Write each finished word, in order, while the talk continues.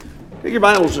Take your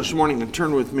Bibles this morning and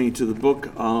turn with me to the book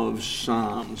of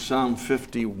Psalms. Psalm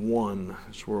 51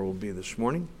 is where we'll be this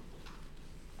morning.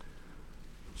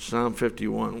 Psalm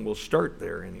 51. We'll start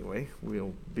there anyway.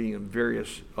 We'll be in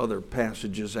various other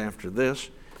passages after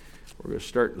this. We're going to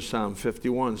start in Psalm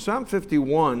 51. Psalm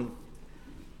 51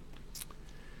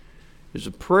 is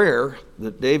a prayer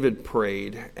that David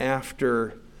prayed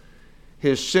after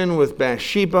his sin with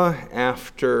Bathsheba,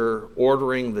 after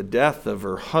ordering the death of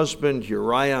her husband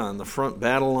Uriah on the front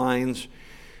battle lines.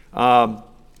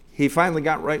 He finally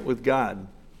got right with God.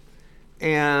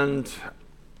 And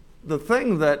the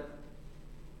thing that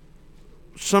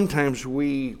sometimes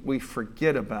we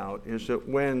forget about is that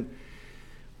when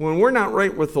we're not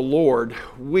right with the Lord,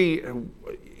 we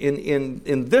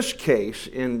in this case,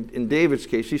 in David's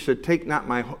case, he said, "Take not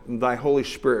thy Holy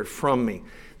Spirit from me."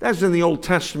 That's in the Old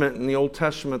Testament. In the Old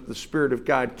Testament, the Spirit of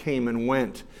God came and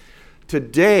went.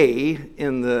 Today,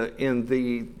 in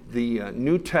the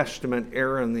New Testament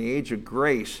era, in the age of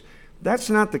grace,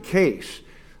 that's not the case.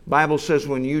 The Bible says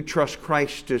when you trust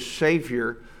Christ as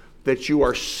Savior, that you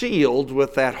are sealed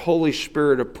with that Holy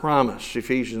Spirit of promise.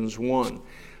 Ephesians 1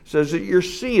 says that you're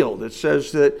sealed. It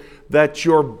says that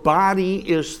your body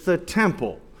is the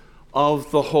temple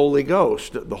of the Holy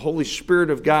Ghost. The Holy Spirit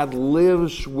of God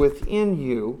lives within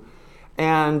you.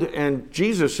 And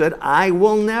Jesus said, "I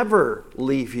will never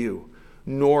leave you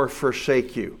nor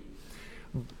forsake you."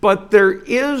 But there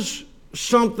is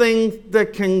something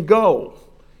that can go.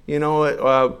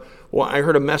 Well, I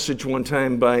heard a message one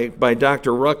time by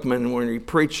Dr. Ruckman when he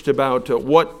preached about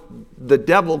what the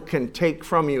devil can take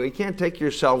from you. He can't take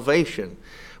your salvation,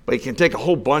 but he can take a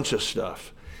whole bunch of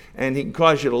stuff. And he can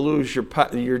cause you to lose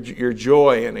your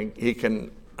joy, and he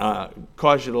can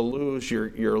cause you to lose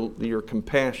your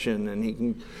compassion, and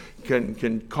he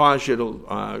can cause you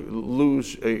to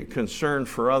lose a concern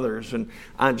for others, and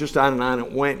just on and on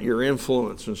it went, your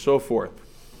influence and so forth.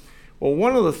 Well,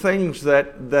 one of the things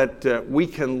that we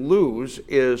can lose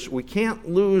is we can't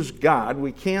lose God,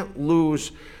 we can't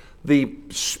lose the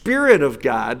Spirit of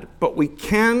God, but we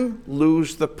can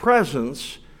lose the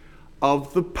presence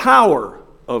of the power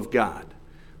of God.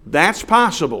 That's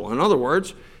possible. In other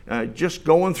words, just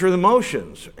going through the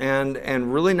motions and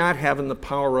really not having the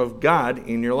power of God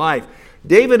in your life.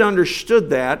 David understood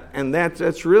that, and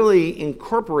that's really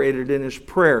incorporated in his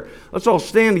prayer. Let's all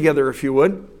stand together if you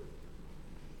would.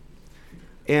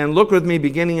 And look with me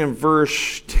beginning in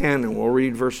verse 10, and we'll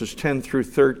read verses 10 through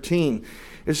 13.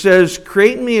 It says,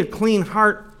 "Create in me a clean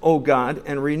heart, O God,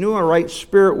 and renew a right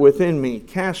spirit within me.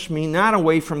 Cast me not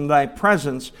away from thy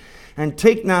presence, and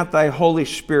take not thy Holy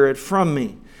Spirit from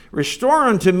me. Restore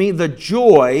unto me the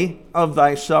joy of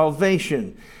thy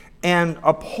salvation, and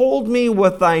uphold me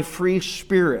with thy free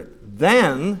spirit.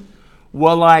 Then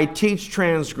will I teach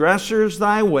transgressors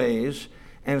thy ways,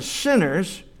 and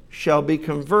sinners shall be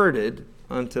converted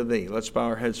unto thee." Let's bow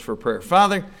our heads for prayer.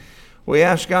 Father, we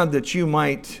ask, God, that you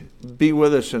might be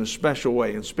with us in a special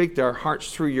way and speak to our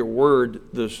hearts through your word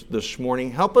this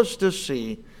morning. Help us to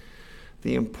see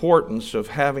the importance of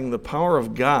having the power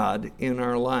of God in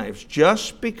our lives.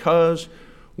 Just because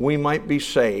we might be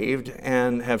saved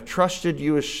and have trusted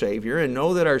you as Savior and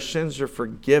know that our sins are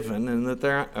forgiven and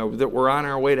that we're on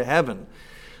our way to heaven,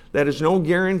 that is no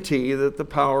guarantee that the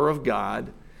power of God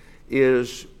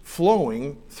is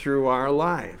flowing through our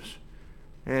lives.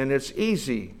 And it's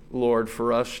easy, Lord,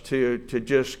 for us to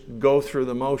just go through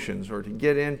the motions or to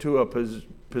get into a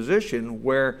position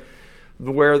where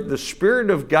the Spirit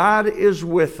of God is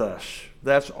with us.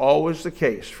 That's always the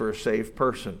case for a saved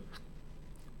person.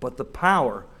 But the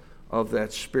power of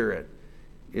that Spirit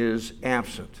is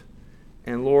absent.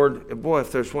 And Lord, boy,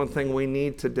 if there's one thing we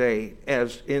need today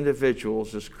as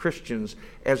individuals, as Christians,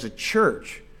 as a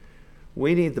church,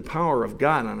 we need the power of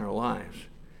God on our lives.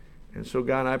 And so,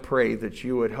 God, I pray that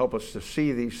you would help us to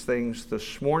see these things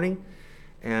this morning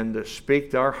and to speak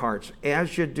to our hearts.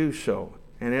 As you do so,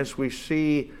 and as we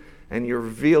see and you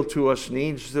reveal to us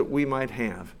needs that we might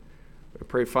have, I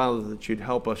pray, Father, that you'd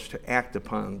help us to act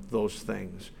upon those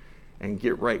things and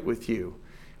get right with you.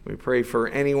 We pray for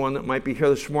anyone that might be here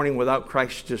this morning without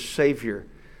Christ as Savior.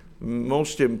 The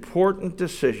most important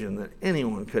decision that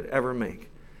anyone could ever make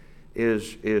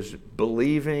is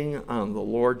believing on the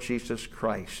Lord Jesus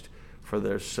Christ for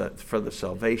the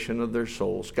salvation of their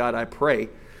souls. God, I pray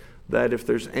that if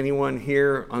there's anyone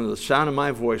here under the sound of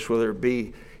my voice, whether it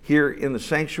be here in the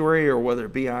sanctuary or whether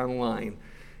it be online,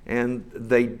 and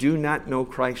they do not know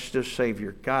Christ as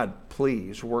Savior, God,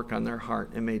 please work on their heart,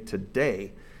 and may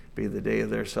today be the day of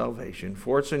their salvation.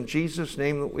 For it's in Jesus'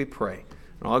 name that we pray.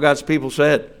 And all God's people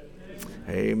said,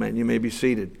 Amen. You may be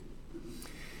seated.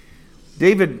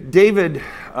 David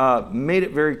made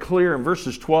it very clear in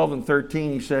verses 12 and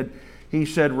 13. He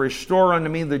said, restore unto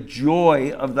me the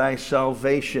joy of thy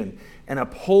salvation and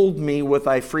uphold me with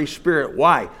thy free spirit.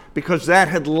 Why? Because that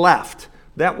had left.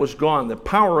 That was gone. The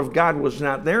power of God was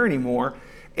not there anymore.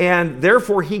 And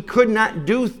therefore, he could not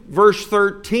do verse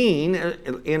 13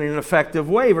 in an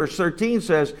effective way. Verse 13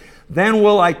 says, then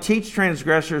will I teach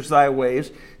transgressors thy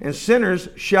ways, and sinners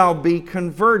shall be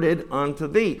converted unto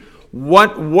thee.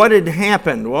 What had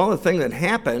happened? Well, the thing that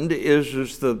happened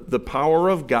is the power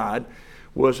of God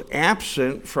was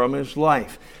absent from his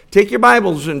life. Take your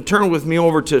Bibles and turn with me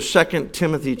over to 2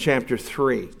 Timothy chapter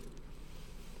 3.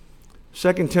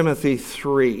 2 Timothy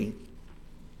 3.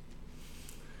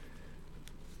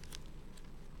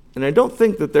 And I don't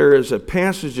think that there is a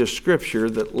passage of Scripture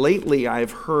that lately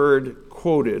I've heard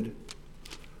quoted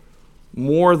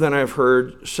more than I've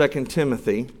heard 2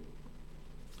 Timothy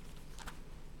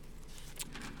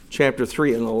chapter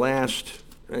 3 in the last,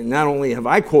 and not only have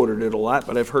I quoted it a lot,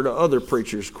 but I've heard other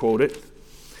preachers quote it.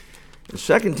 In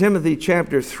 2 Timothy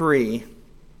chapter 3,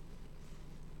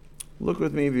 look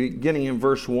with me beginning in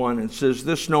verse 1. It says,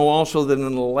 this know also that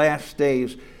in the last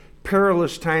days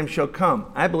perilous times shall come.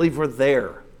 I believe we're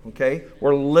there, okay?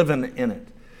 We're living in it.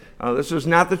 This is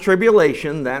not the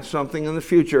tribulation. That's something in the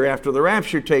future after the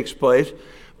rapture takes place.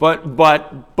 But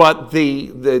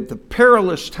the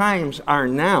perilous times are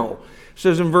now. It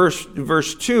says in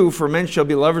verse 2, for men shall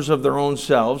be lovers of their own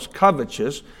selves,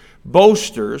 covetous,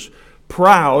 boasters,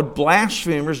 proud,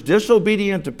 blasphemers,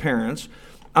 disobedient to parents,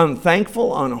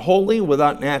 unthankful, unholy,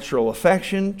 without natural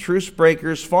affection, truce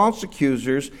breakers, false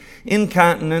accusers,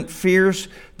 incontinent, fierce,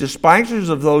 despisers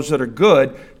of those that are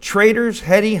good, traitors,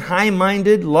 heady,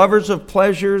 high-minded, lovers of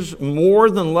pleasures more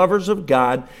than lovers of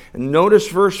God. And notice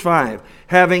verse 5,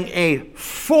 having a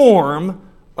form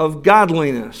of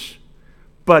godliness,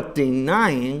 but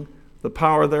denying the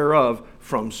power thereof.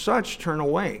 From such turn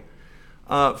away.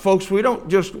 Folks, we don't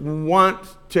just want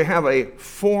to have a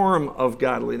form of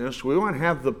godliness. We want to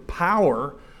have the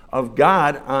power of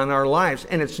God on our lives.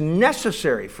 And it's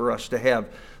necessary for us to have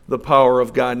the power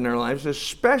of God in our lives,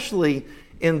 especially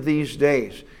in these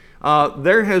days.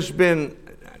 There has been,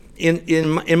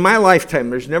 in my lifetime,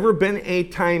 there's never been a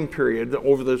time period that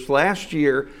over this last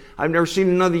year, I've never seen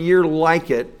another year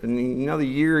like it, another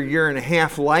year and a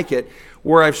half like it,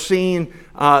 where I've seen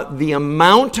the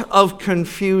amount of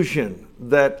confusion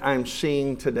that I'm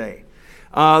seeing today,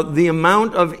 the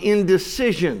amount of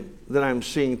indecision that I'm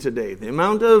seeing today, the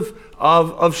amount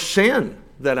of sin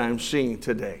that I'm seeing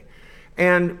today.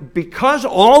 And because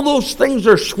all those things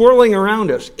are swirling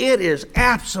around us, it is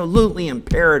absolutely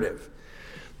imperative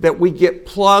that we get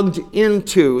plugged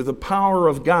into the power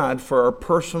of God for our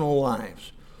personal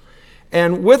lives.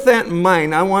 And with that in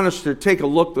mind, I want us to take a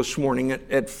look this morning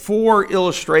at 4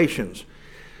 illustrations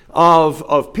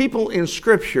of people in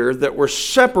Scripture that were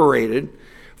separated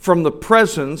from the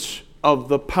presence of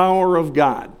the power of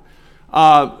God.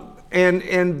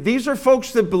 And these are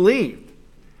folks that believed.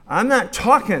 I'm not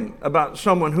talking about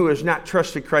someone who has not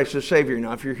trusted Christ as Savior.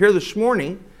 Now, if you're here this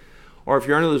morning, or if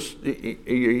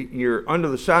you're under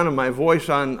the sound of my voice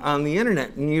on the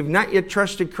internet, and you've not yet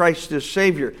trusted Christ as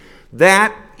Savior,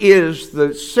 that is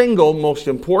the single most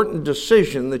important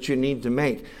decision that you need to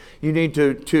make. You need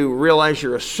to realize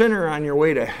you're a sinner on your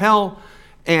way to hell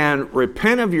and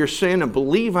repent of your sin and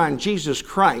believe on Jesus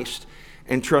Christ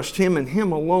and trust Him and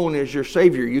Him alone as your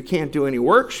Savior. You can't do any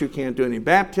works. You can't do any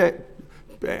baptism.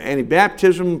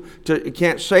 It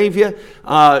can't save you.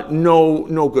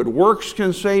 No good works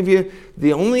can save you.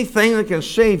 The only thing that can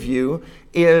save you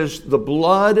is the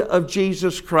blood of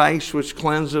Jesus Christ, which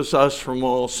cleanses us from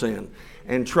all sin.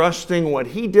 And trusting what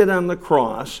He did on the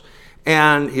cross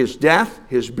and His death,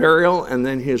 His burial, and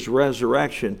then His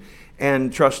resurrection,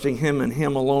 and trusting Him and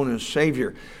Him alone as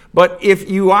Savior. But if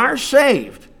you are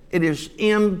saved, it is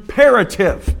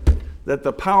imperative that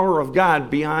the power of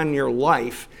God be on your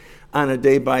life on a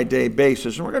day-by-day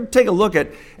basis. And we're going to take a look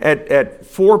at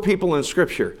 4 people in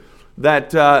Scripture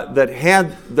that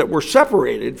were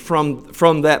separated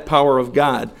from that power of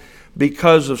God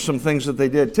because of some things that they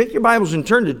did. Take your Bibles and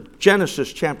turn to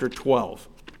Genesis chapter 12.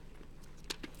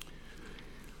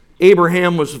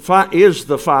 Abraham is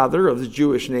the father of the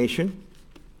Jewish nation,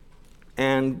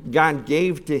 and God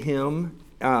gave to him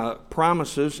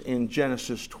promises in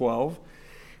Genesis 12,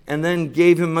 and then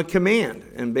gave him a command.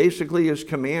 And basically his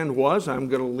command was, I'm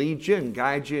going to lead you and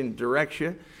guide you and direct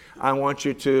you. I want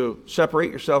you to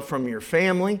separate yourself from your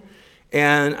family,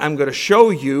 and I'm going to show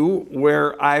you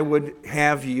where I would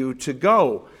have you to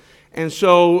go. And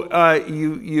so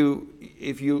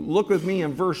if you look with me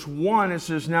in verse 1, it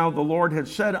says, now the Lord had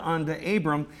said unto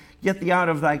Abram, get thee out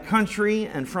of thy country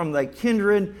and from thy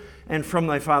kindred and from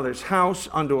thy father's house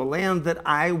unto a land that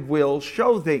I will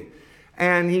show thee.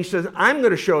 And he says, I'm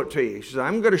going to show it to you. He says,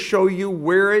 I'm going to show you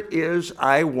where it is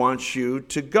I want you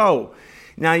to go.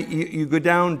 Now, you go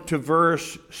down to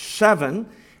verse 7,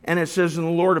 and it says, and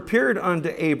the Lord appeared unto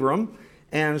Abram,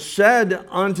 and said,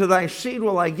 unto thy seed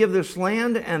will I give this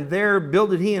land, and there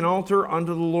builded he an altar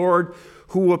unto the Lord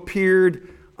who appeared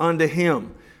unto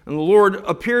him. And the Lord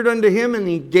appeared unto him, and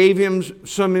he gave him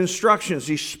some instructions.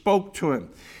 He spoke to him.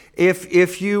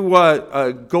 If you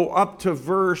go up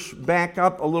to back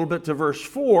up a little bit to verse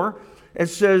 4, it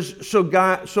says,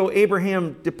 so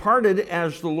Abraham departed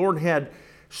as the Lord had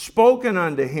spoken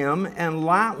unto him, and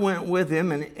Lot went with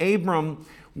him, and Abram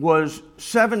was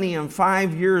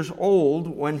 75 years old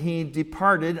when he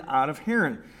departed out of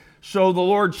Haran. So the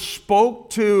Lord spoke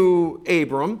to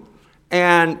Abram,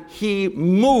 and he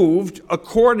moved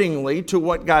accordingly to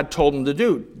what God told him to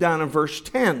do. Down in verse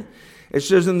 10, it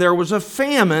says, and there was a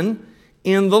famine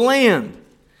in the land,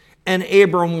 and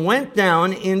Abram went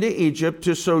down into Egypt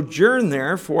to sojourn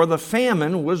there, for the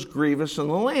famine was grievous in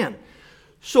the land.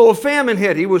 So a famine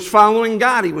hit. He was following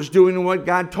God. He was doing what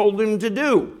God told him to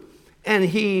do. And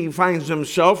he finds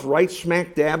himself right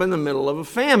smack dab in the middle of a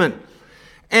famine.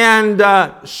 And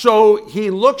so he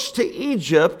looks to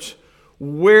Egypt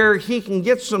where he can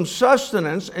get some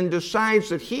sustenance and decides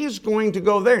that he's going to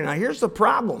go there. Now here's the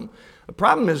problem. The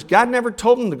problem is God never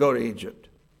told him to go to Egypt.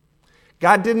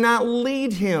 God did not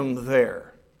lead him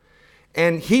there.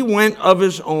 And he went of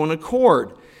his own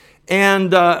accord.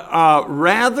 And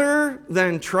rather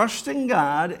than trusting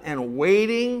God and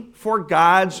waiting for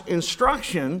God's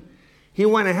instruction, he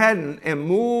went ahead and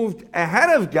moved ahead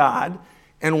of God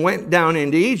and went down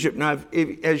into Egypt. Now,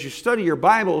 as you study your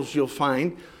Bibles, you'll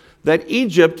find that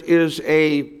Egypt is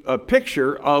a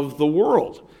picture of the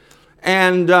world.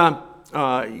 And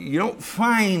you don't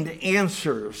find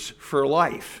answers for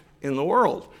life in the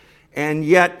world. And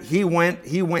yet he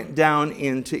went down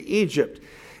into Egypt.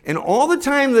 And all the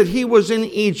time that he was in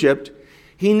Egypt,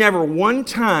 he never one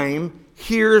time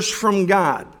hears from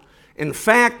God. In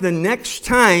fact, the next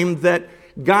time that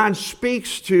God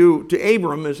speaks to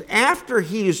Abram is after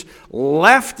he's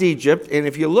left Egypt. And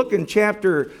if you look in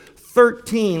chapter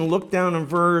 13, look down in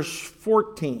verse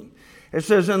 14. It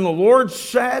says, and the Lord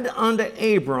said unto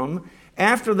Abram,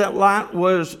 after that Lot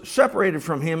was separated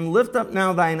from him, lift up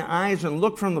now thine eyes and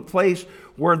look from the place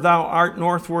where thou art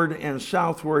northward and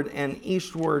southward and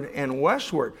eastward and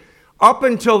westward. Up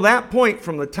until that point,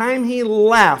 from the time he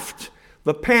left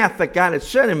the path that God had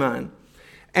set him on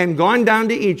and gone down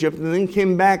to Egypt and then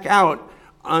came back out,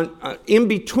 in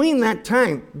between that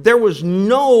time, there was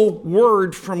no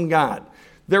word from God.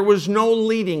 There was no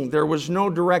leading. There was no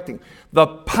directing. The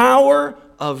power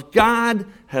of God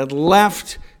had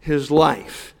left his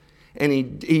life. And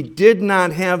he did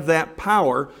not have that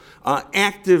power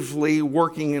actively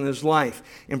working in his life.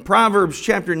 In Proverbs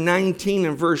chapter 19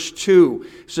 and verse 2,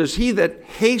 it says, he that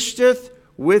hasteth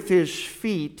with his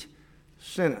feet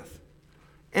sinneth.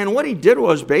 And what he did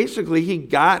was basically he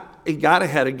got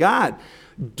ahead of God.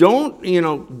 Don't,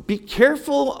 be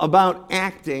careful about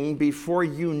acting before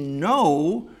you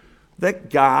know that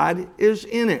God is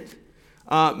in it.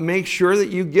 Make sure that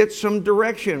you get some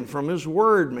direction from his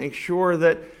word. Make sure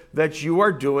that you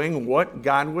are doing what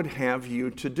God would have you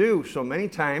to do. So many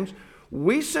times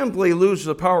we simply lose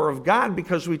the power of God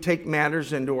because we take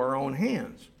matters into our own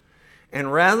hands.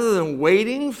 And rather than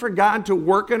waiting for God to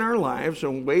work in our lives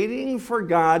and waiting for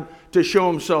God to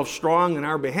show himself strong in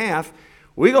our behalf,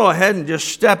 we go ahead and just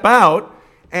step out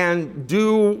and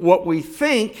do what we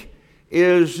think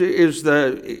is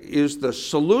the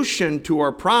solution to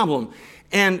our problem.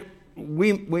 And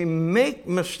we make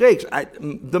mistakes.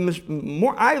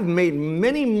 I've made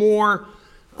many more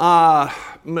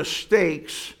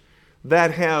mistakes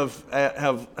that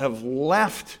have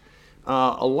left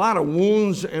a lot of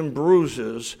wounds and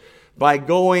bruises by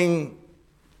going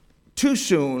too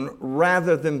soon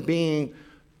rather than being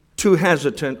too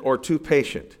hesitant or too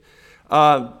patient.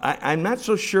 I'm not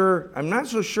so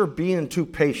sure being too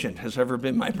patient has ever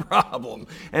been my problem,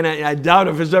 and I doubt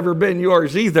if it's ever been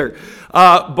yours either.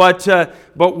 But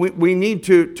we need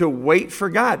to wait for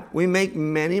God. We make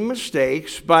many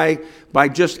mistakes by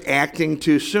just acting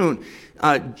too soon.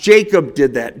 Jacob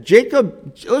did that.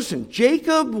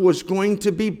 Jacob was going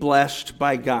to be blessed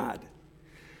by God.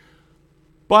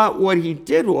 But what he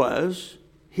did was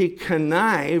he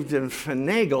connived and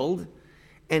finagled,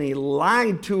 and he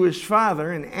lied to his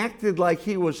father and acted like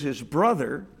he was his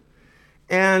brother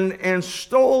and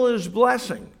stole his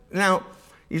blessing. Now,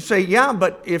 You say, yeah,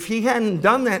 but if he hadn't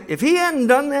done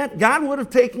that, God would have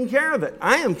taken care of it.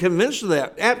 I am convinced of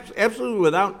that, absolutely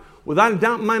without a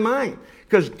doubt in my mind.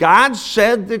 Because God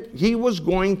said that he was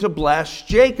going to bless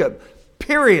Jacob,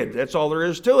 period. That's all there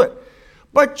is to it.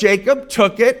 But Jacob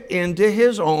took it into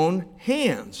his own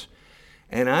hands.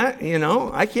 And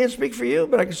I can't speak for you,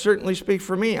 but I can certainly speak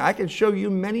for me. I can show you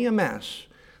many a mess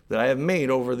that I have made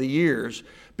over the years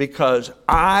because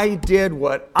I did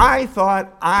what I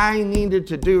thought I needed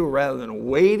to do rather than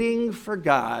waiting for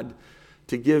God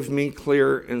to give me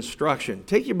clear instruction.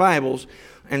 Take your Bibles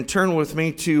and turn with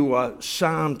me to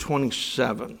Psalm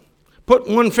 27. Put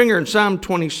one finger in Psalm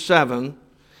 27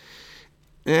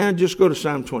 and just go to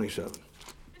Psalm 27.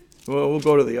 Well, we'll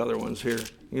go to the other ones here.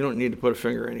 You don't need to put a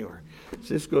finger anywhere.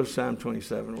 Just go to Psalm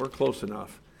 27. We're close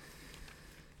enough.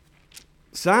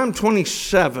 Psalm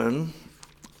 27,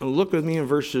 look with me in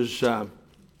verses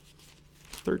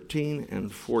 13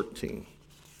 and 14.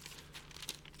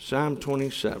 Psalm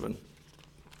 27,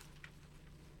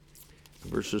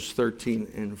 verses 13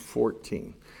 and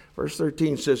 14. Verse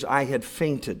 13 says, I had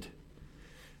fainted,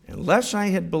 unless I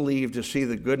had believed to see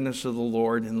the goodness of the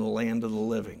Lord in the land of the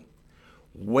living.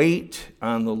 Wait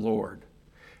on the Lord.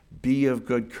 Be of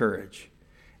good courage,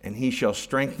 and he shall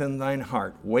strengthen thine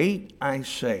heart. Wait, I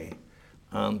say,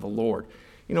 on the Lord.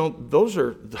 You know, those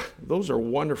are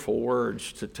wonderful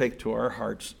words to take to our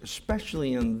hearts,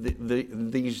 especially in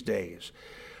these days.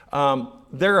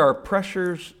 There are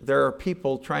pressures. There are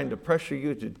people trying to pressure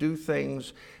you to do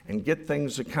things and get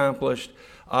things accomplished.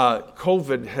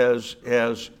 COVID has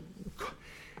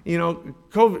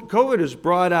has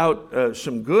brought out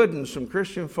some good in some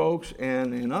Christian folks,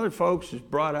 and in other folks has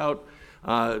brought out,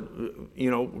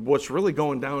 what's really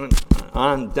going down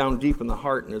deep in the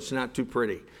heart, and it's not too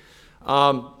pretty.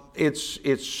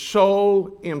 It's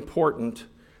so important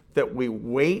that we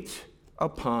wait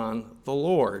upon the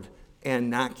Lord and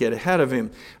not get ahead of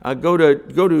him. Go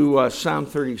to Psalm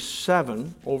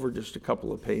 37, over just a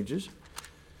couple of pages.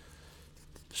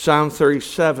 Psalm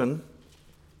 37.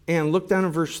 And look down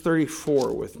at verse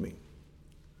 34 with me.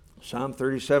 Psalm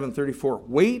 37, 34.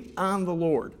 Wait on the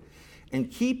Lord and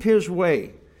keep his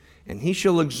way, and he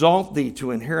shall exalt thee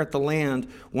to inherit the land.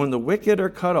 When the wicked are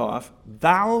cut off,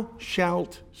 thou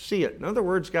shalt see it. In other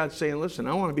words, God's saying, listen,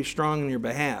 I want to be strong on your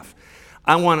behalf.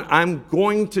 I'm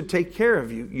going to take care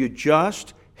of you. You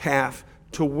just have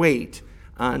to wait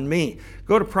on me.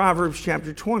 Go to Proverbs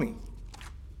chapter 20.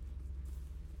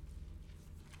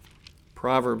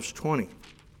 Proverbs 20.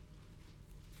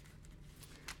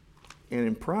 And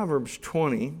in Proverbs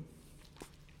 20,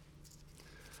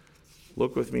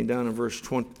 look with me down in verse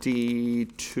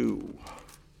 22.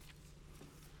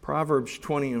 Proverbs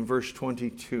 20 and verse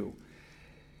 22.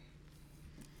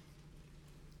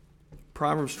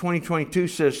 Proverbs 20:22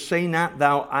 says, say not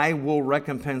thou, I will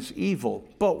recompense evil,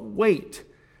 but wait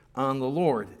on the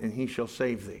Lord, and he shall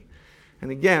save thee.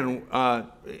 And again,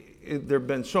 there have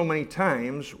been so many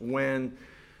times when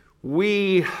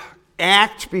we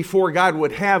act before God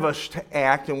would have us to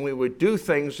act, and we would do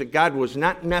things that God was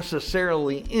not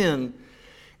necessarily in.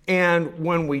 And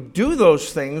when we do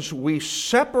those things, we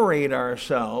separate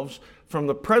ourselves from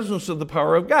the presence of the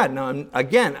power of God. Now,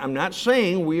 I'm not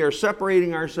saying we are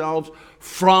separating ourselves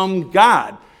from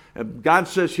God. God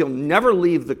says he'll never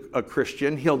leave a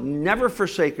Christian. He'll never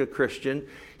forsake a Christian.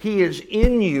 He is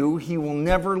in you. He will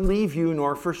never leave you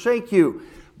nor forsake you.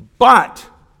 But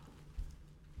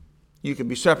you can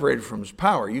be separated from his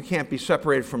power. You can't be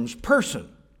separated from his person,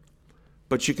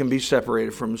 but you can be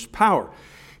separated from his power.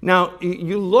 Now,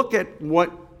 you look at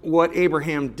what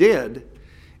Abraham did,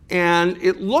 and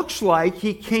it looks like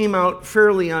he came out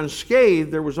fairly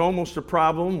unscathed. There was almost a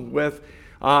problem with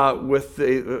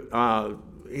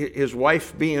his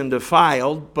wife being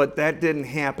defiled, but that didn't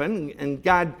happen. And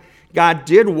God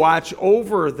did watch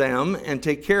over them and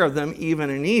take care of them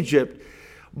even in Egypt.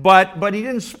 But he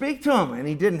didn't speak to him, and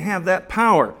he didn't have that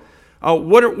power.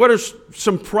 What are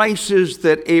some prices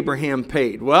that Abraham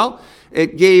paid? Well,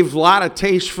 it gave Lot a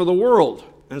taste for the world.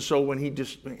 And so when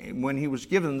he was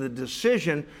given the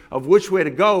decision of which way to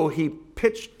go, he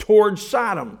pitched towards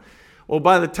Sodom. Well,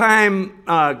 by the time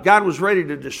God was ready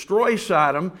to destroy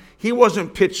Sodom, he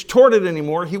wasn't pitched toward it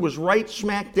anymore. He was right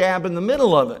smack dab in the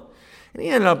middle of it. And he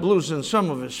ended up losing some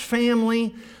of his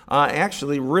family.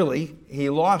 Really, he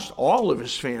lost all of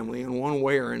his family in one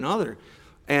way or another.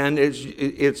 And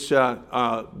it's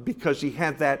because he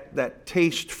had that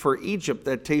taste for Egypt,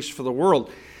 that taste for the world.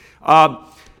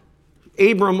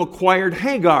 Abram acquired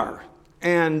Hagar.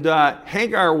 And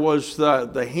Hagar was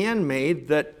the handmaid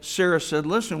that Sarah said,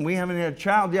 listen, we haven't had a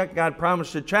child yet. God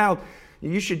promised a child.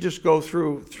 You should just go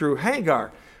through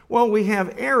Hagar. Well, we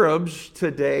have Arabs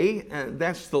today, and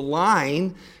that's the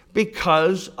line,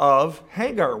 because of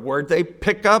Hagar. Where'd they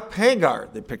pick up Hagar?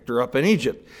 They picked her up in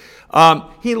Egypt.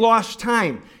 He lost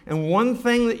time. And one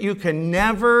thing that you can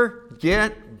never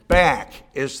get back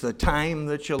is the time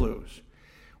that you lose.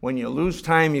 When you lose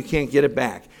time, you can't get it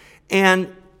back.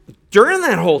 And during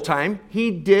that whole time,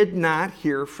 he did not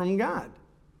hear from God.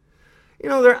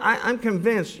 I'm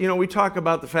convinced, we talk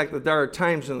about the fact that there are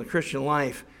times in the Christian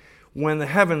life when the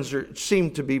heavens seem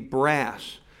to be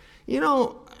brass.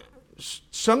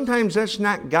 Sometimes that's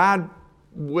not God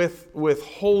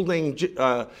withholding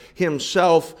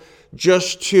himself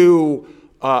just to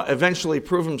eventually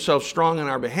prove himself strong on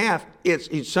our behalf.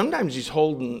 Sometimes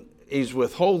he's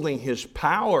withholding his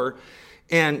power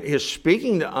and his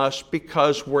speaking to us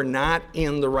because we're not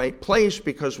in the right place,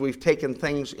 because we've taken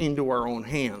things into our own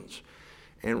hands,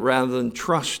 and rather than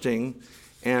trusting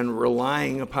and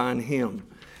relying upon him.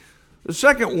 The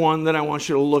second one that I want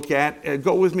you to look at,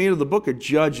 go with me to the book of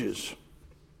Judges.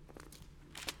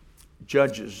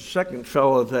 Judges, the second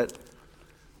fellow that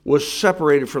was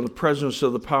separated from the presence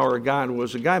of the power of God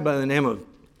was a guy by the name of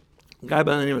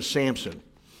Samson.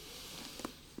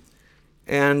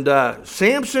 And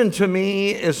Samson, to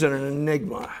me, is an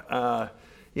enigma.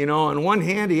 On one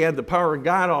hand, he had the power of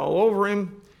God all over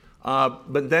him,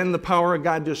 but then the power of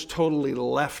God just totally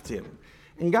left him.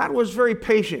 And God was very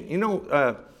patient.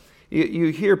 You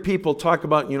hear people talk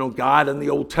about, God in the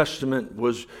Old Testament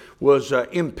was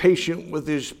impatient with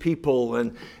his people,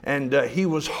 and he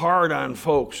was hard on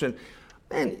folks. And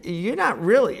you're not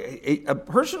really. A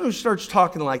person who starts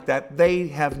talking like that, they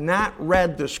have not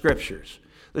read the Scriptures.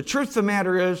 The truth of the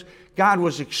matter is, God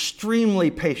was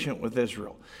extremely patient with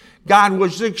Israel. God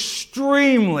was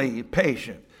extremely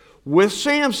patient with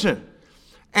Samson.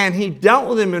 And he dealt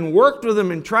with him and worked with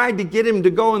him and tried to get him to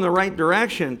go in the right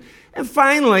direction. And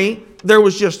finally, there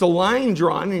was just a line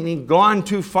drawn, and he'd gone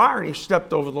too far, and he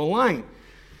stepped over the line.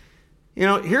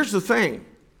 Here's the thing.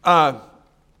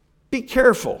 Be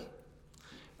careful.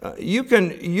 God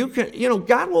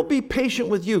will be patient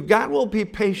with you. God will be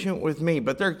patient with me.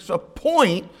 But there's a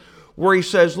point where he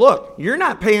says, look, you're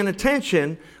not paying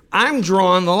attention. I'm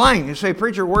drawing the line. You say,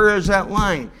 preacher, where is that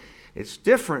line? It's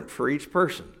different for each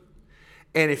person.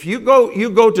 And if you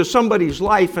go to somebody's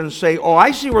life and say, oh,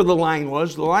 I see where the line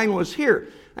was. The line was here.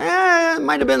 It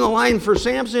might have been the line for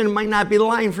Samson. It might not be the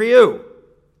line for you.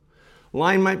 The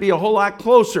line might be a whole lot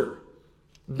closer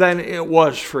than it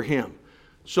was for him.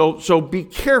 So be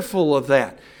careful of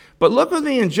that. But look with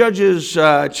me in Judges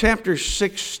chapter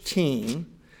 16.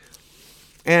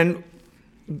 And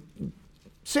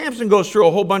Samson goes through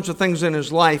a whole bunch of things in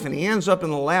his life, and he ends up in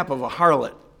the lap of a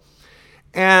harlot.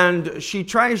 And she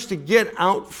tries to get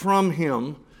out from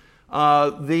him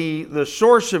the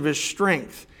source of his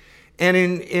strength. And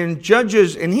in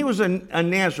Judges, and he was a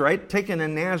Nazirite, taking a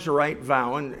Nazirite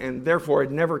vow, and therefore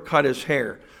had never cut his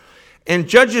hair. In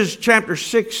Judges chapter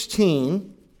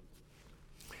 16,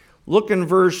 look in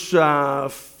verse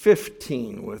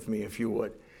 15 with me, if you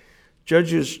would.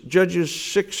 Judges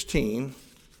 16,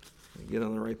 get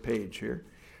on the right page here,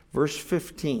 verse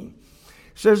 15.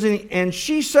 It says, and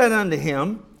she said unto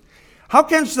him, how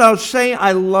canst thou say,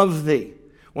 I love thee,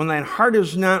 when thine heart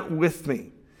is not with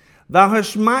me? Thou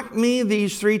hast mocked me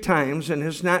these 3 times, and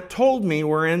hast not told me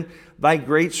wherein thy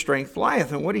great strength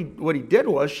lieth. And what he did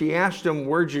was, she asked him,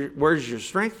 where's your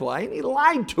strength lie? And he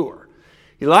lied to her.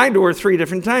 He lied to her 3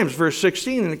 different times. Verse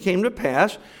 16, and it came to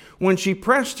pass, when she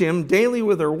pressed him daily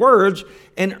with her words,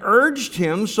 and urged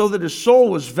him so that his soul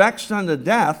was vexed unto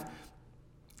death.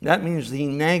 That means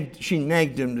she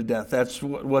nagged him to death. That's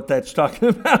what that's talking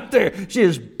about there. She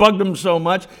just bugged him so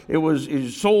much, it was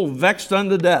his soul vexed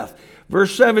unto death.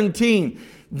 Verse 17,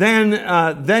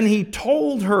 then he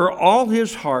told her all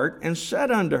his heart, and said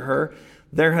unto her,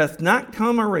 there hath not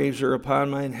come a razor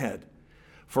upon mine head,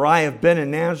 for I have been a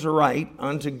Nazirite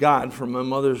unto God from my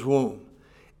mother's womb.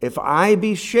 If I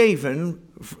be shaven,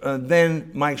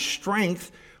 then my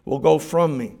strength will go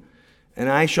from me, and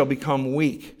I shall become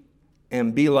weak,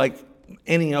 and be like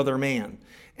any other man.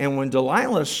 And when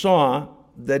Delilah saw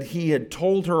that he had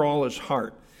told her all his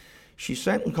heart, she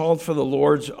sent and called for the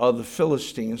lords of the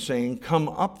Philistines, saying, come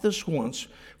up this once,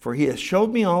 for he hath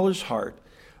showed me all his heart.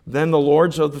 Then the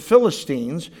lords of the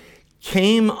Philistines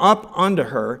came up unto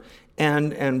her,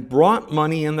 and brought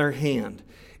money in their hand.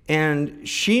 And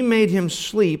she made him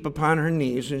sleep upon her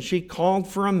knees, and she called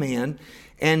for a man,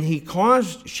 and she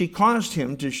caused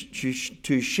him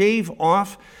to shave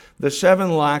off the 7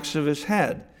 locks of his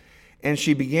head. And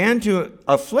she began to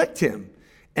afflict him,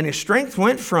 and his strength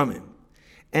went from him.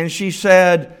 And she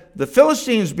said, "The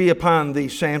Philistines be upon thee,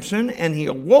 Samson." And he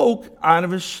awoke out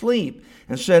of his sleep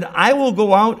and said, "I will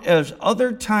go out as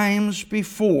other times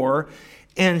before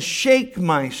and shake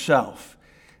myself."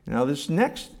 Now this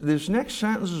next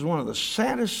sentence is one of the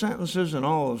saddest sentences in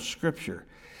all of Scripture.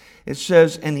 It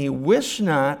says, "And he wist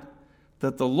not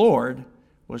that the Lord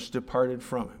was departed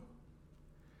from him."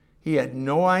 He had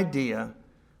no idea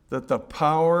that the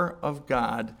power of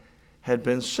God had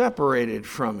been separated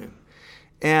from him.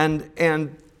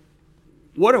 And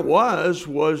what it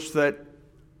was that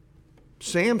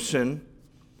Samson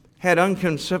had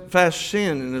unconfessed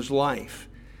sin in his life.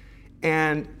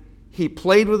 And he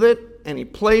played with it, and he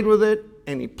played with it,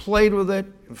 and he played with it,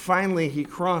 and finally he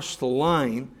crossed the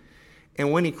line.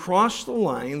 And when he crossed the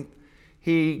line,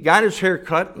 he got his hair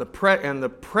cut, and the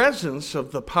presence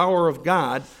of the power of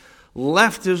God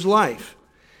left his life.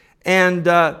 And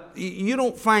you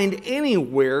don't find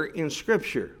anywhere in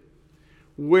Scripture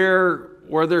where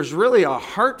there's really a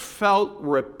heartfelt,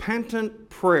 repentant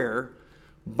prayer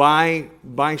by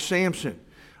Samson.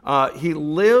 He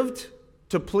lived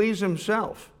to please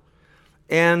himself.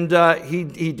 And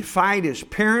he defied his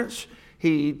parents.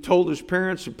 He told his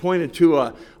parents, he pointed to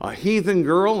a heathen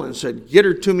girl and said, "Get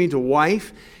her to me to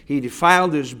wife." He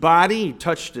defiled his body. He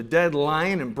touched a dead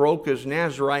lion and broke his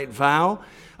Nazirite vow.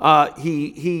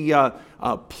 He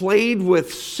played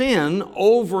with sin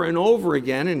over and over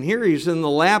again. And here he's in the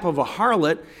lap of a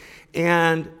harlot.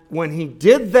 And when he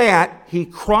did that, he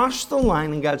crossed the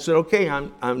line, and God said, "Okay,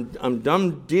 I'm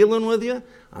done dealing with you.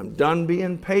 I'm done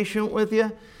being patient with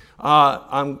you.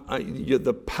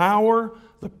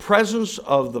 The presence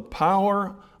of the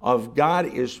power of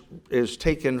God is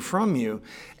taken from you,"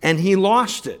 and he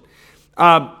lost it.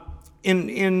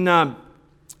 In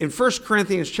 1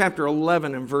 Corinthians chapter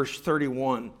 11 and verse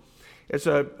 31, it's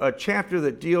a chapter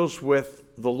that deals with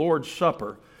the Lord's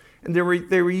Supper. And they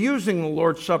were using the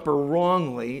Lord's Supper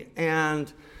wrongly,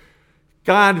 and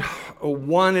God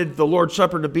wanted the Lord's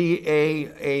Supper to be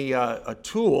a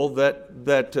tool that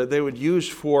they would use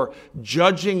for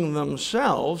judging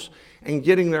themselves and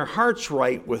getting their hearts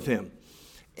right with Him.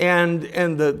 And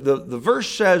the verse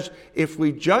says, "If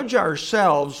we judge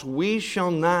ourselves, we shall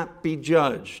not be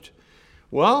judged."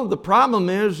 Well, the problem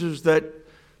is that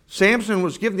Samson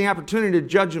was given the opportunity to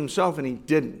judge himself, and he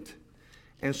didn't.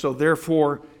 And so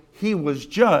therefore, he was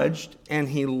judged, and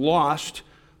he lost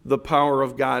the power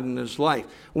of God in his life.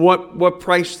 What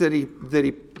price did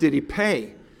he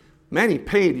pay? Man, he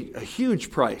paid a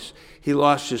huge price. He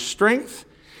lost his strength.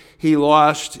 He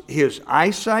lost his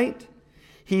eyesight.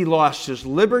 He lost his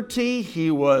liberty.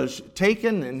 He was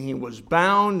taken, and he was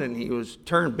bound, and he was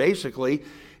turned basically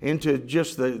into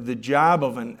just the job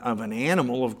of an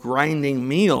animal, of grinding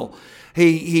meal.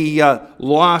 He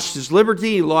lost his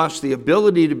liberty. He lost the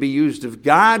ability to be used of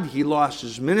God. He lost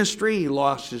his ministry. He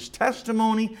lost his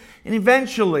testimony. And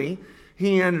eventually,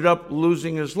 he ended up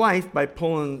losing his life by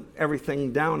pulling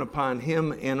everything down upon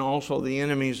him and also the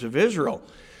enemies of Israel.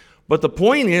 But the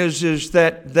point is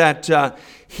that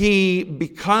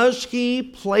because he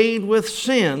played with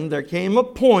sin, there came a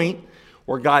point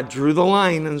where God drew the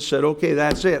line and said, "Okay,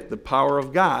 that's it. The power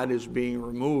of God is being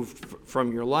removed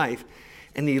from your life."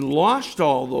 And he lost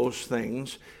all those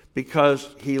things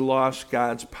because he lost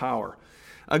God's power.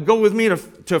 Go with me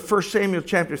to 1 Samuel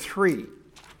chapter 3.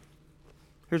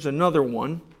 Here's another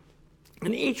one.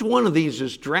 And each one of these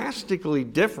is drastically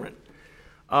different.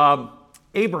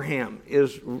 Abraham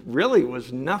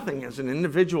was nothing as an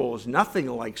individual, was nothing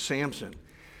like Samson.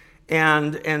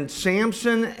 And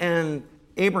Samson and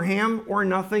Abraham were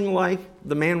nothing like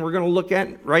the man we're going to look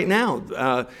at right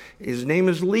now. His name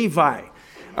is Eli.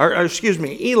 1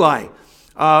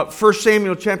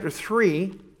 Samuel chapter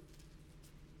 3.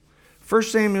 1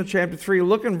 Samuel chapter 3,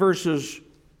 look in verses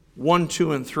 1,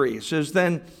 2, and 3. It says,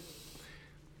 then,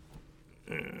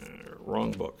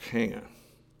 wrong book, hang on.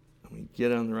 Let me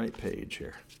get on the right page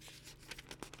here.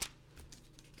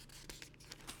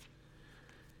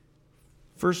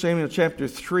 1 Samuel chapter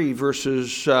 3,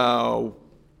 verses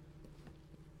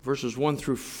 1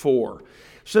 through 4. It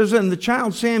says, and the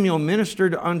child Samuel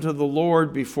ministered unto the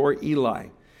Lord before Eli.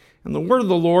 And the word of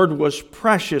the Lord was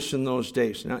precious in those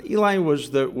days. Now, Eli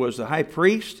was the high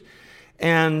priest,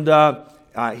 and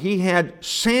he had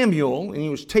Samuel, and he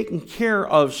was taking care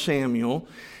of Samuel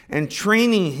and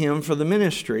training him for the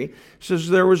ministry. It says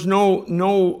there was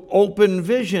no open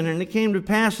vision. And it came to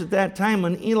pass at that time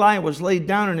when Eli was laid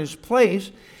down in his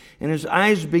place, and his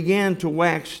eyes began to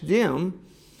wax dim,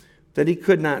 that he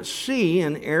could not see,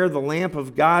 and ere the lamp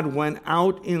of God went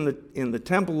out in the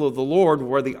temple of the Lord,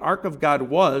 where the ark of God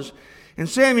was, and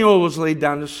Samuel was laid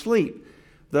down to sleep,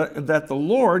 that the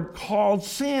Lord called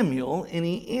Samuel, and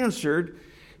he answered,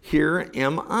 here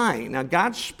am I. Now,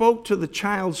 God spoke to the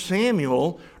child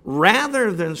Samuel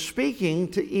rather than speaking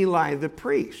to Eli the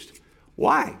priest.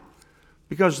 Why?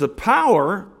 Because the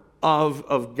power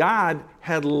of God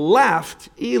had left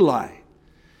Eli.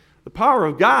 The power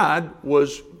of God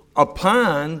was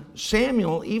upon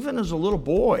Samuel even as a little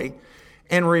boy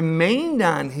and remained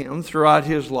on him throughout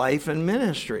his life and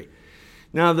ministry.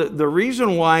 Now, the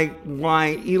reason why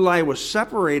Eli was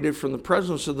separated from the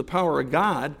presence of the power of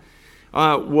God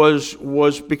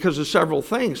was because of several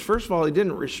things. First of all, he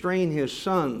didn't restrain his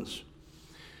sons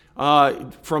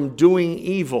from doing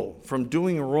evil, from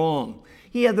doing wrong.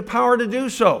 He had the power to do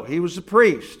so. He was the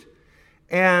priest.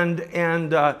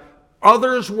 And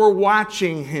others were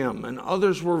watching him, and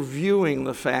others were viewing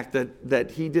the fact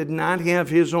that he did not have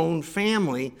his own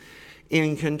family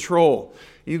in control.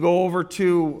 You go over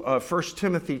to 1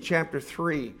 Timothy chapter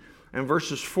 3 and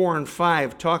verses 4 and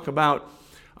 5 talk about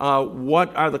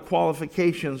what are the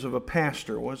qualifications of a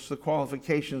pastor, what's the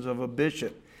qualifications of a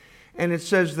bishop. And it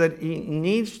says that he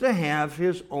needs to have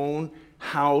his own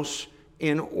house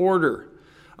in order.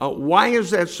 Why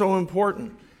is that so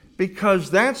important?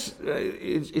 Because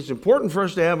it's important for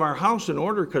us to have our house in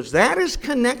order because that is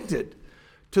connected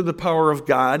to the power of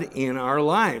God in our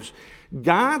lives.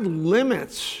 God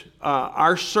limits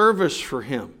our service for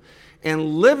Him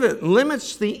and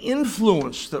limits the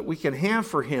influence that we can have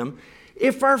for Him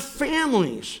if our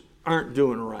families aren't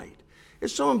doing right.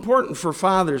 It's so important for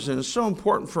fathers and it's so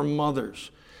important for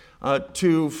mothers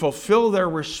to fulfill their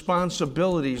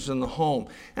responsibilities in the home.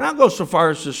 And I'll go so far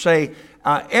as to say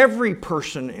every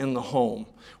person in the home,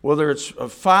 whether it's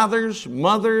fathers,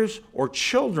 mothers, or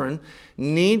children,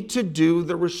 need to do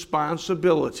the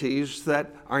responsibilities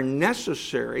that are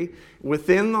necessary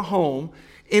within the home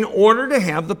in order to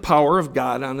have the power of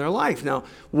God on their life. Now,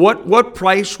 what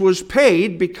price was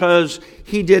paid because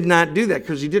he did not do that,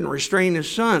 because he didn't restrain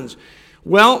his sons?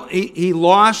 Well, he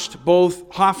lost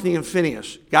both Hophni and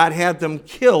Phinehas. God had them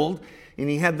killed, and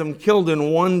he had them killed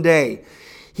in one day.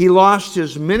 He lost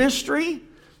his ministry,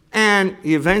 and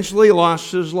he eventually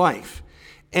lost his life.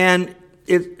 And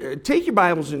take your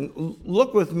Bibles and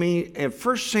look with me at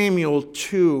 1 Samuel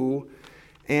 2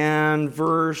 and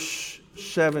verse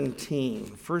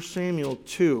 17. 1 Samuel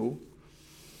 2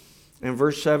 and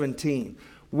verse 17.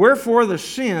 Wherefore the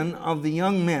sin of the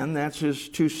young men, that's his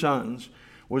two sons,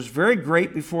 was very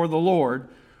great before the Lord,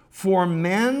 for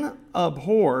men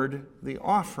abhorred the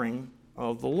offering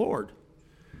of the Lord.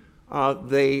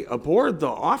 They abhorred the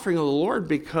offering of the Lord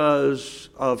because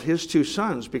of his two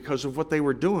sons, because of what they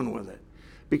were doing with it,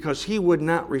 because he would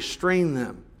not restrain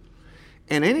them.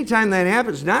 And anytime that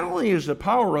happens, not only is the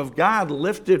power of God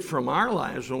lifted from our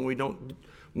lives when we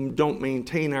don't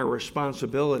maintain our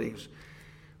responsibilities,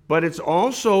 but it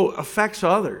also affects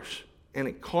others, and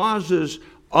it causes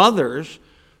others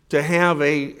to have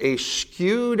a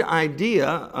skewed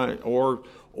idea or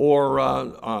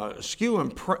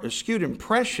skewed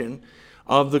impression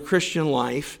of the Christian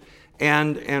life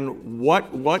and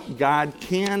what God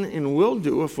can and will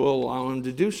do if we'll allow him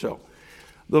to do so.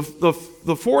 The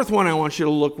fourth one I want you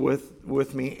to look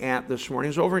with me at this morning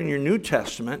is over in your New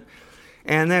Testament,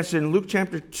 and that's in Luke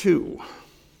chapter 2.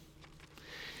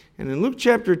 And in Luke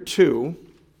chapter 2,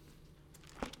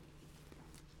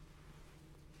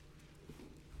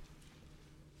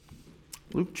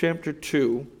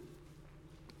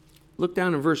 look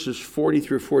down in verses 40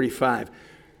 through 45.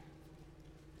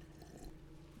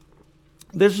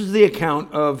 This is the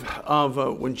account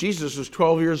of when Jesus was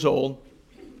 12 years old.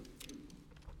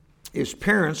 His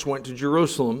parents went to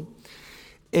Jerusalem,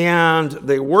 and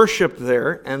they worshiped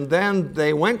there, and then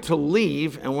they went to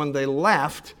leave, and when they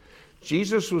left,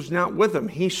 Jesus was not with them.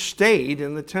 He stayed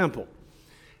in the temple,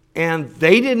 and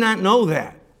they did not know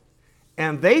that.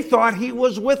 And they thought he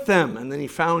was with them. And then they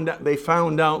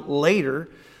found out later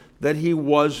that he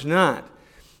was not.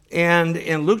 And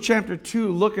in Luke chapter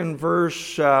 2, look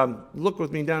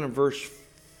with me down in verse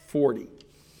 40.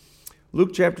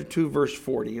 Luke chapter 2, verse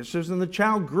 40. It says, And the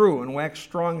child grew and waxed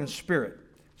strong in spirit,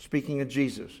 speaking of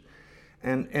Jesus,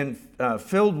 and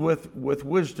filled with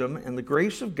wisdom, and the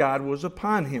grace of God was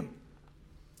upon him.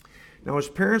 Now his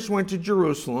parents went to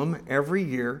Jerusalem every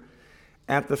year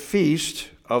at the feast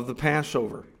of the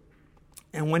Passover.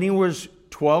 And when he was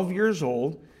 12 years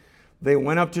old, they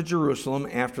went up to Jerusalem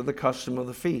after the custom of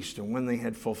the feast. And when they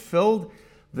had fulfilled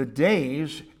the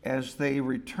days as they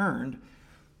returned,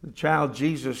 the child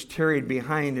Jesus tarried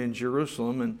behind in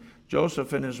Jerusalem, and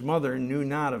Joseph and his mother knew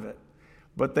not of it.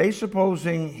 But they,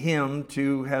 supposing him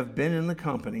to have been in the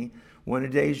company, went a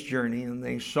day's journey, and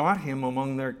they sought him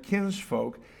among their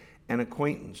kinsfolk and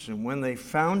acquaintance. And when they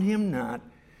found him not,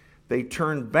 they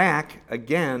turned back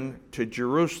again to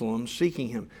Jerusalem seeking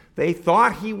him. They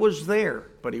thought he was there,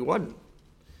 but he wasn't.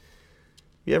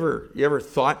 You ever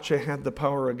thought you had the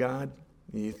power of God?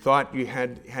 You thought you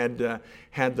had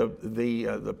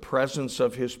the presence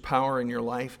of his power in your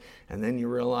life, and then you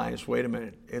realize, wait a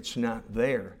minute, it's not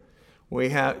there. We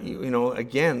have,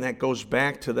 again, that goes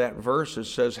back to that verse. It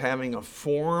says, having a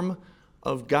form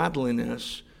of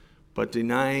godliness, but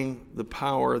denying the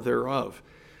power thereof.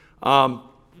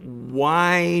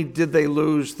 Why did they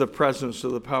lose the presence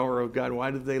of the power of God? Why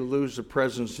did they lose the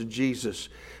presence of Jesus?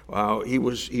 He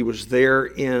was there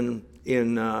in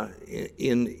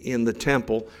the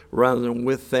temple rather than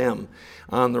with them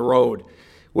on the road.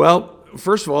 Well,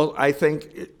 first of all, I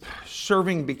think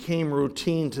serving became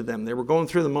routine to them. They were going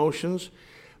through the motions.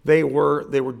 They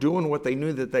were doing what they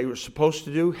knew that they were supposed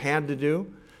to do, had to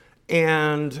do,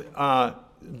 and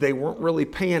they weren't really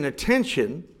paying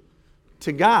attention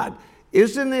to God.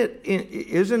 Isn't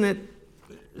it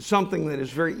something that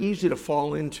is very easy to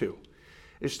fall into?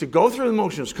 Is to go through the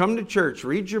motions, come to church,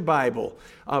 read your Bible,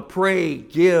 pray,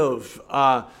 give,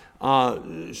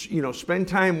 spend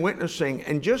time witnessing,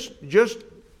 and just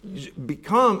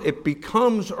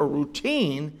becomes a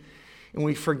routine, and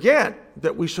we forget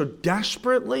that we so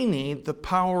desperately need the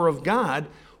power of God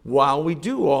while we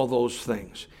do all those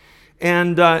things.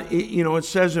 And, it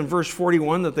says in verse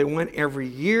 41 that they went every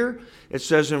year. It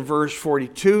says in verse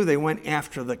 42 they went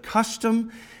after the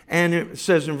custom. And it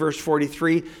says in verse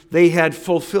 43 they had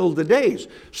fulfilled the days.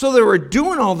 So they were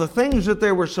doing all the things that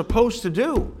they were supposed to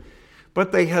do.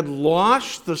 But they had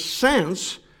lost the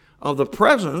sense of the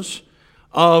presence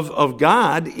of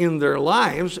God in their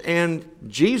lives. And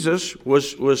Jesus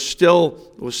was still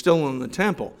in the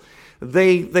temple.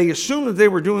 They assumed that they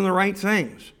were doing the right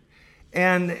things.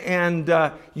 And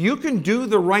you can do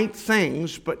the right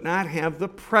things, but not have the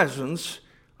presence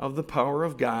of the power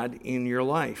of God in your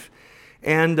life.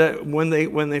 And when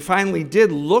they finally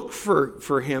did look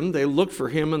for him, they looked for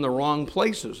him in the wrong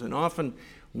places. And often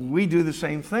we do the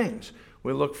same things.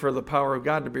 We look for the power of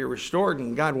God to be restored,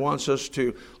 and God wants us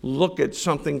to look at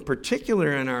something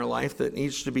particular in our life that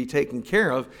needs to be taken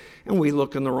care of, and we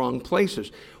look in the wrong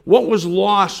places. What was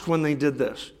lost when they did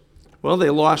this? Well, they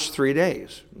lost 3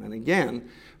 days. And again,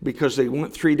 because they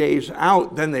went 3 days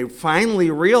out, then they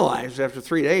finally realized after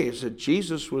 3 days that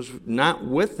Jesus was not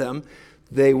with them.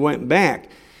 They went back.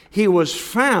 He was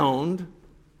found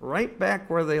right back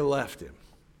where they left him.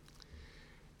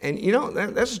 And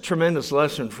that's a tremendous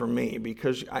lesson for me,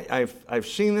 because I've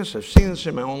seen this. I've seen this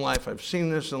in my own life. I've seen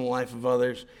this in the life of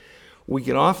others. We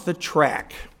get off the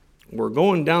track. We're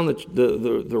going down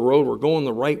the road. We're going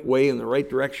the right way, in the right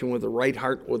direction, with the right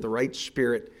heart, with the right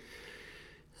spirit.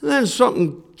 And then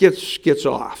something gets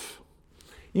off.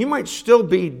 You might still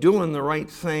be doing the right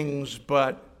things,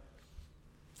 but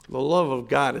the love of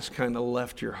God has kind of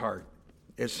left your heart.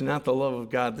 It's not the love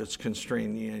of God that's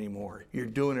constraining you anymore. You're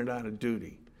doing it out of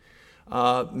duty.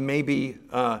 Maybe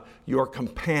your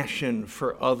compassion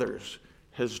for others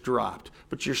has dropped,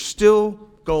 but you're still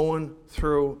going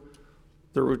through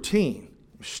the routine.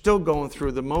 You're still going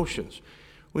through the motions.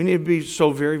 We need to be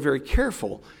so very, very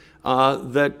careful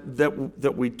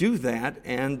that we do that.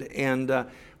 And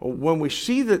when we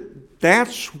see that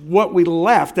that's what we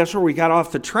left, that's where we got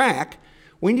off the track,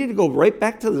 we need to go right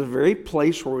back to the very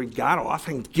place where we got off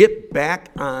and get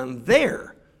back on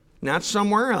there. Not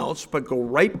somewhere else, but go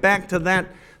right back to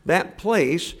that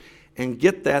place and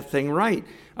get that thing right.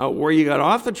 Where you got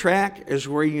off the track is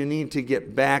where you need to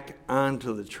get back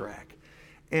onto the track.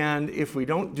 And if we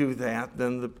don't do that,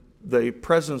 then the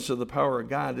presence of the power of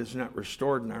God is not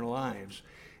restored in our lives,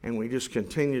 and we just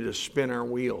continue to spin our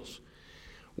wheels.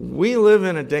 We live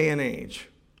in a day and age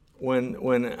when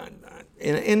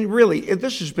really,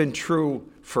 this has been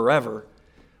true forever,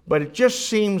 but it just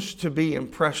seems to be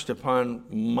impressed upon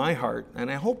my heart, and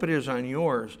I hope it is on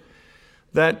yours,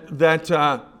 that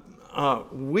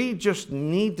we just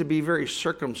need to be very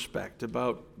circumspect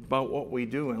about what we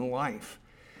do in life.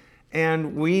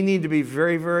 And we need to be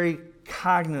very, very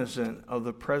cognizant of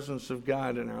the presence of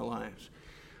God in our lives.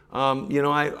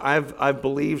 I've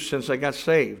believed since I got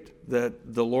saved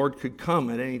that the Lord could come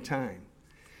at any time.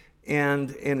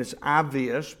 And it's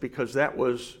obvious, because that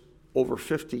was over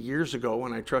 50 years ago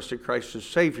when I trusted Christ as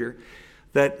Savior,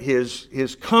 that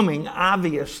his coming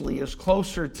obviously is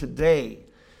closer today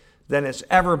than it's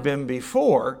ever been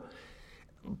before.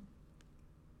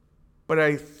 But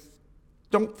I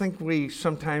don't think we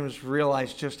sometimes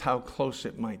realize just how close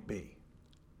it might be.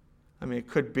 I mean, it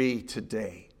could be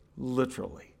today,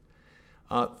 literally.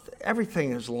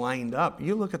 Everything is lined up.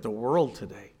 You look at the world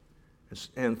today,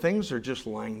 and things are just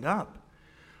lined up.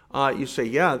 You say,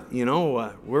 yeah,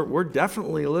 we're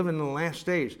definitely living in the last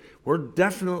days. We're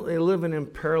definitely living in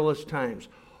perilous times.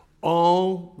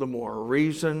 All the more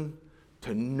reason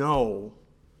to know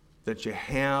that you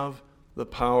have the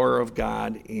power of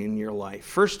God in your life.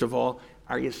 First of all,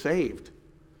 are you saved?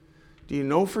 Do you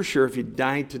know for sure if you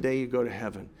died today, you go to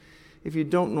heaven? If you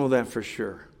don't know that for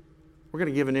sure, we're going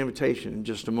to give an invitation in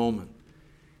just a moment.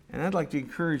 And I'd like to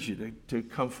encourage you to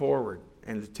come forward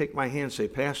and to take my hand and say,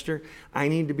 Pastor, I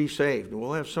need to be saved. And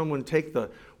we'll have someone take the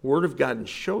Word of God and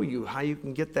show you how you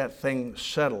can get that thing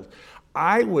settled.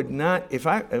 I would not, if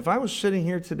I was sitting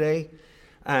here today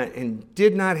and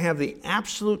did not have the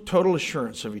absolute total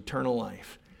assurance of eternal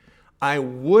life, I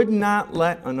would not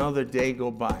let another day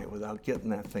go by without getting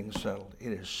that thing settled.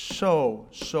 It is so,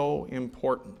 so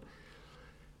important.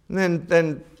 And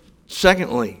then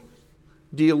secondly,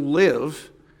 do you live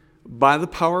by the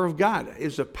power of God?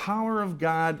 Is the power of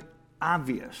God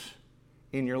obvious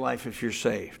in your life if you're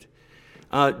saved?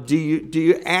 Do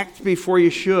you act before you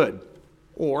should?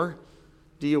 Or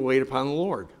do you wait upon the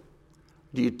Lord?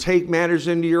 Do you take matters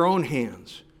into your own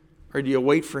hands? Or do you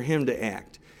wait for Him to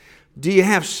act? Do you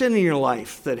have sin in your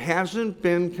life that hasn't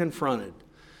been confronted,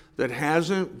 that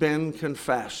hasn't been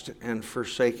confessed and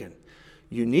forsaken?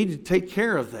 You need to take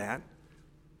care of that,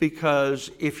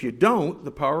 because if you don't,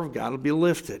 the power of God will be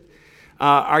lifted.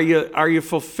 Are you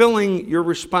fulfilling your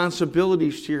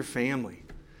responsibilities to your family?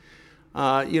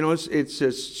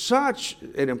 It's such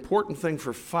an important thing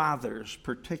for fathers,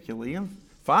 particularly, and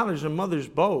fathers and mothers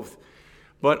both.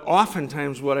 But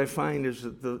oftentimes what I find is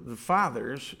that the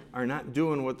fathers are not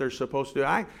doing what they're supposed to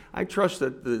do. I trust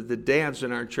that the dads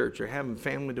in our church are having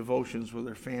family devotions with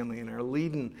their family and are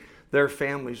leading their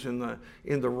families in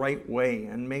the right way,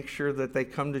 and make sure that they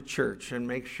come to church, and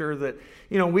make sure that,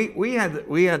 we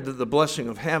had the blessing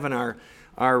of having our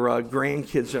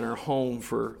grandkids in our home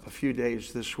for a few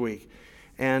days this week.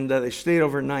 And they stayed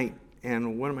overnight,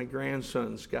 and one of my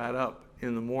grandsons got up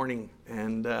in the morning,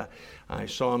 and I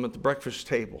saw him at the breakfast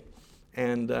table.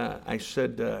 And I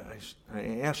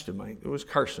asked him, it was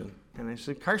Carson, and I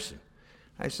said, Carson,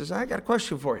 I says, I got a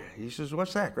question for you. He says,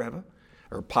 what's that, Grandpa?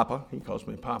 Or Papa, he calls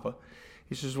me Papa.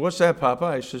 He says, what's that, Papa?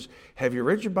 I says, have you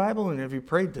read your Bible and have you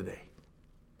prayed today?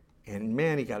 And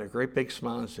man, he got a great big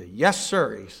smile and said, yes,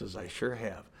 sir. He says, I sure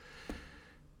have.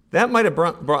 That might have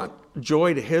brought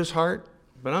joy to his heart,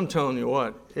 but I'm telling you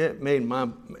what, it made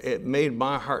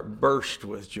my heart burst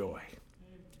with joy.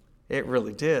 It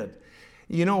really did.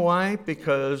 You know why?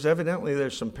 Because evidently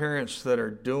there's some parents that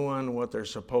are doing what they're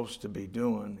supposed to be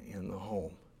doing in the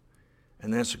home.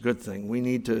 And that's a good thing. We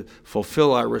need to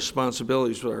fulfill our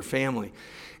responsibilities with our family.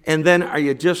 And then, are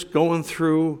you just going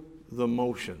through the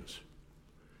motions?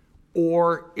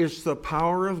 Or is the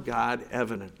power of God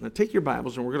evident? Now take your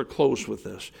Bibles, and we're going to close with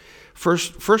this. 1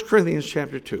 Corinthians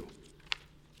chapter 2.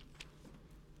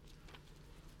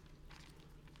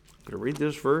 I'm going to read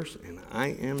this verse, and I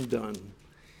am done.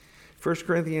 1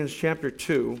 Corinthians chapter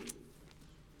 2.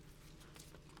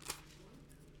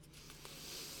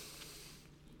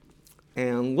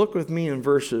 And look with me in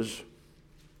verses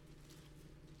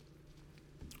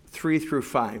 3 through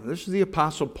 5. This is the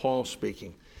Apostle Paul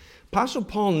speaking. Apostle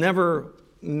Paul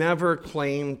never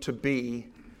claimed to be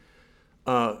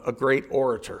a great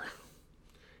orator.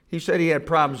 He said he had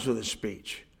problems with his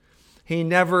speech. He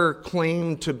never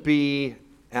claimed to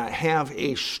have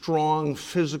a strong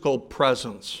physical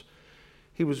presence.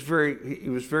 He was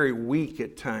very weak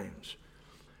at times.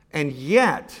 And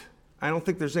yet, I don't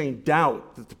think there's any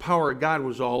doubt that the power of God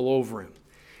was all over him.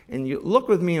 And you look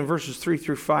with me in verses 3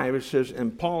 through 5. It says,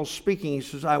 and Paul's speaking, he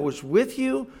says, I was with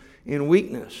you in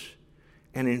weakness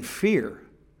and in fear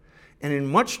and in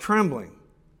much trembling.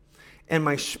 And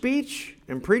my speech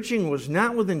and preaching was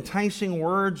not with enticing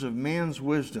words of man's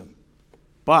wisdom,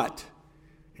 but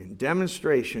in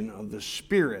demonstration of the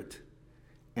Spirit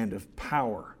and of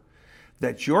power,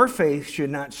 that your faith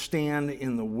should not stand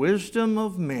in the wisdom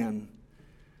of men,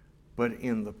 but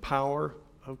in the power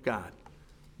of God.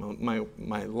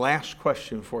 My last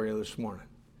question for you this morning.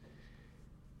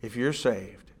 If you're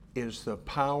saved, is the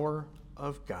power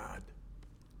of God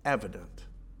evident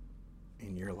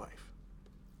in your life?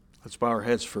 Let's bow our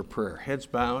heads for prayer. Heads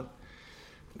bowed,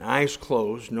 and eyes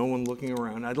closed, no one looking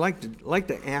around. I'd like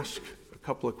to ask a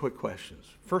couple of quick questions.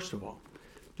 First of all,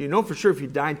 do you know for sure if you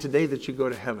died today that you go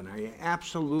to heaven? Are you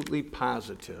absolutely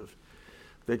positive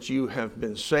that you have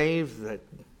been saved, that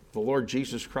the Lord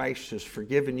Jesus Christ has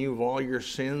forgiven you of all your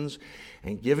sins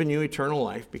and given you eternal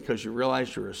life because you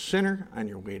realize you're a sinner on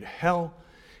your way to hell,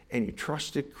 and you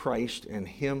trusted Christ and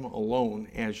Him alone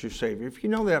as your Savior. If you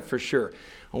know that for sure,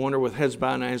 I wonder, with heads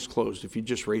bowed and eyes closed, if you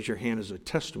just raise your hand as a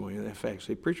testimony of that fact.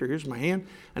 Say, preacher, here's my hand.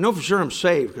 I know for sure I'm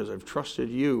saved because I've trusted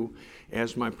you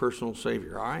as my personal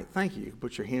Savior. All right, thank you. You can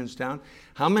put your hands down.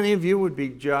 How many of you would be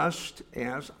just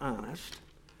as honest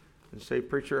and say,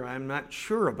 preacher, I'm not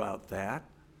sure about that.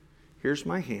 Here's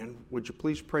my hand. Would you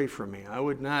please pray for me? I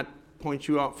would not point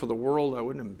you out for the world. I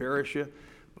wouldn't embarrass you.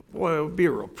 But boy, it would be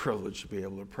a real privilege to be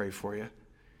able to pray for you.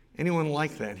 Anyone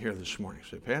like that here this morning?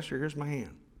 Say, Pastor, here's my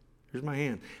hand. Here's my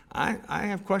hand. I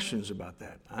have questions about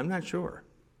that. I'm not sure.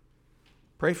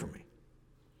 Pray for me.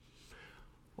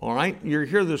 All right, you're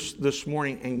here this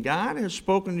morning, and God has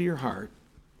spoken to your heart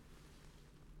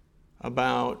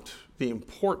about the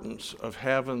importance of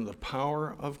having the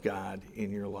power of God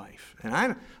in your life.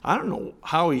 And I don't know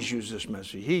how He's used this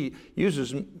message. He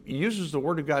uses the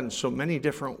Word of God in so many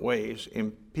different ways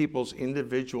in people's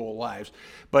individual lives,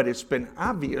 but it's been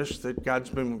obvious that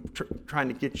God's been trying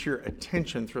to get your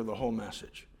attention through the whole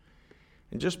message.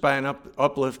 And just by an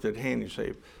uplifted hand, you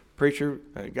say, preacher,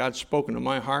 God's spoken to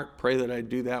my heart. Pray that I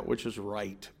do that which is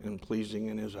right and pleasing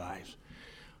in His eyes.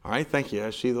 All right, thank you.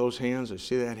 I see those hands. I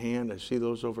see that hand. I see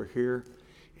those over here.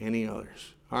 Any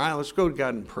others? All right, let's go to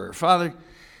God in prayer. Father,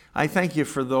 I thank you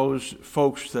for those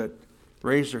folks that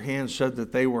raised their hands, said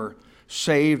that they were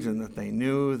saved and that they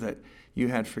knew that you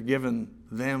had forgiven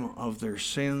them of their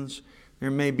sins.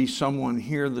 There may be someone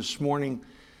here this morning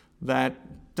that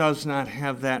does not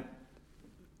have that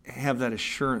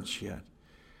assurance yet.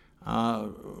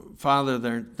 Father,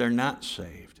 they're not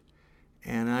saved.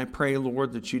 And I pray,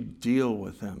 Lord, that you deal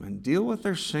with them and deal with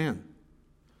their sin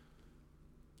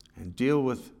and deal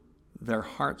with their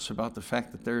hearts about the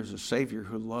fact that there is a Savior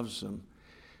who loves them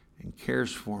and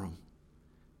cares for them,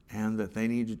 and that they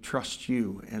need to trust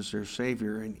you as their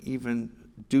Savior and even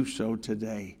do so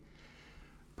today.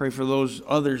 Pray for those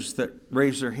others that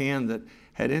raised their hand that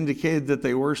had indicated that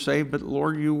they were saved, but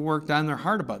Lord, you worked on their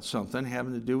heart about something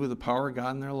having to do with the power of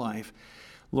God in their life.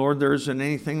 Lord, there isn't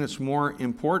anything that's more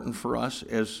important for us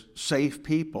as saved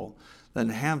people than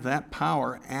to have that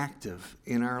power active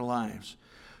in our lives,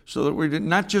 so that we're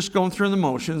not just going through the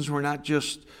motions, we're not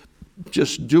just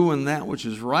doing that which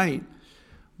is right,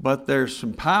 but there's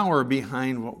some power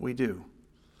behind what we do.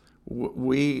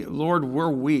 Lord,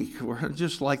 we're weak. We're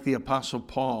just like the Apostle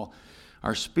Paul.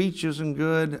 Our speech isn't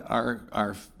good.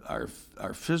 Our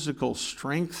physical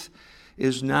strength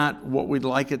is not what we'd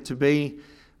like it to be,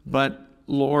 but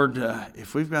Lord,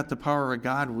 if we've got the power of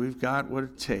God, we've got what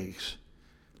it takes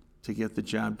to get the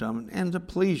job done and to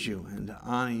please you and to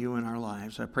honor you in our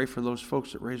lives. I pray for those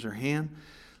folks that raise their hand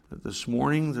that this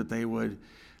morning that they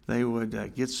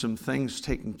would get some things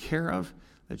taken care of,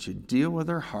 that you deal with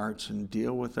their hearts and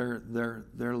deal with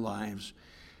their lives.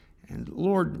 And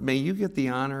Lord, may you get the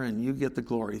honor and you get the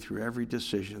glory through every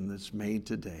decision that's made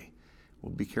today.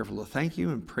 We'll be careful to thank you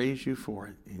and praise you for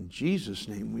it. In Jesus'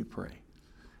 name we pray.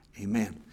 Amen.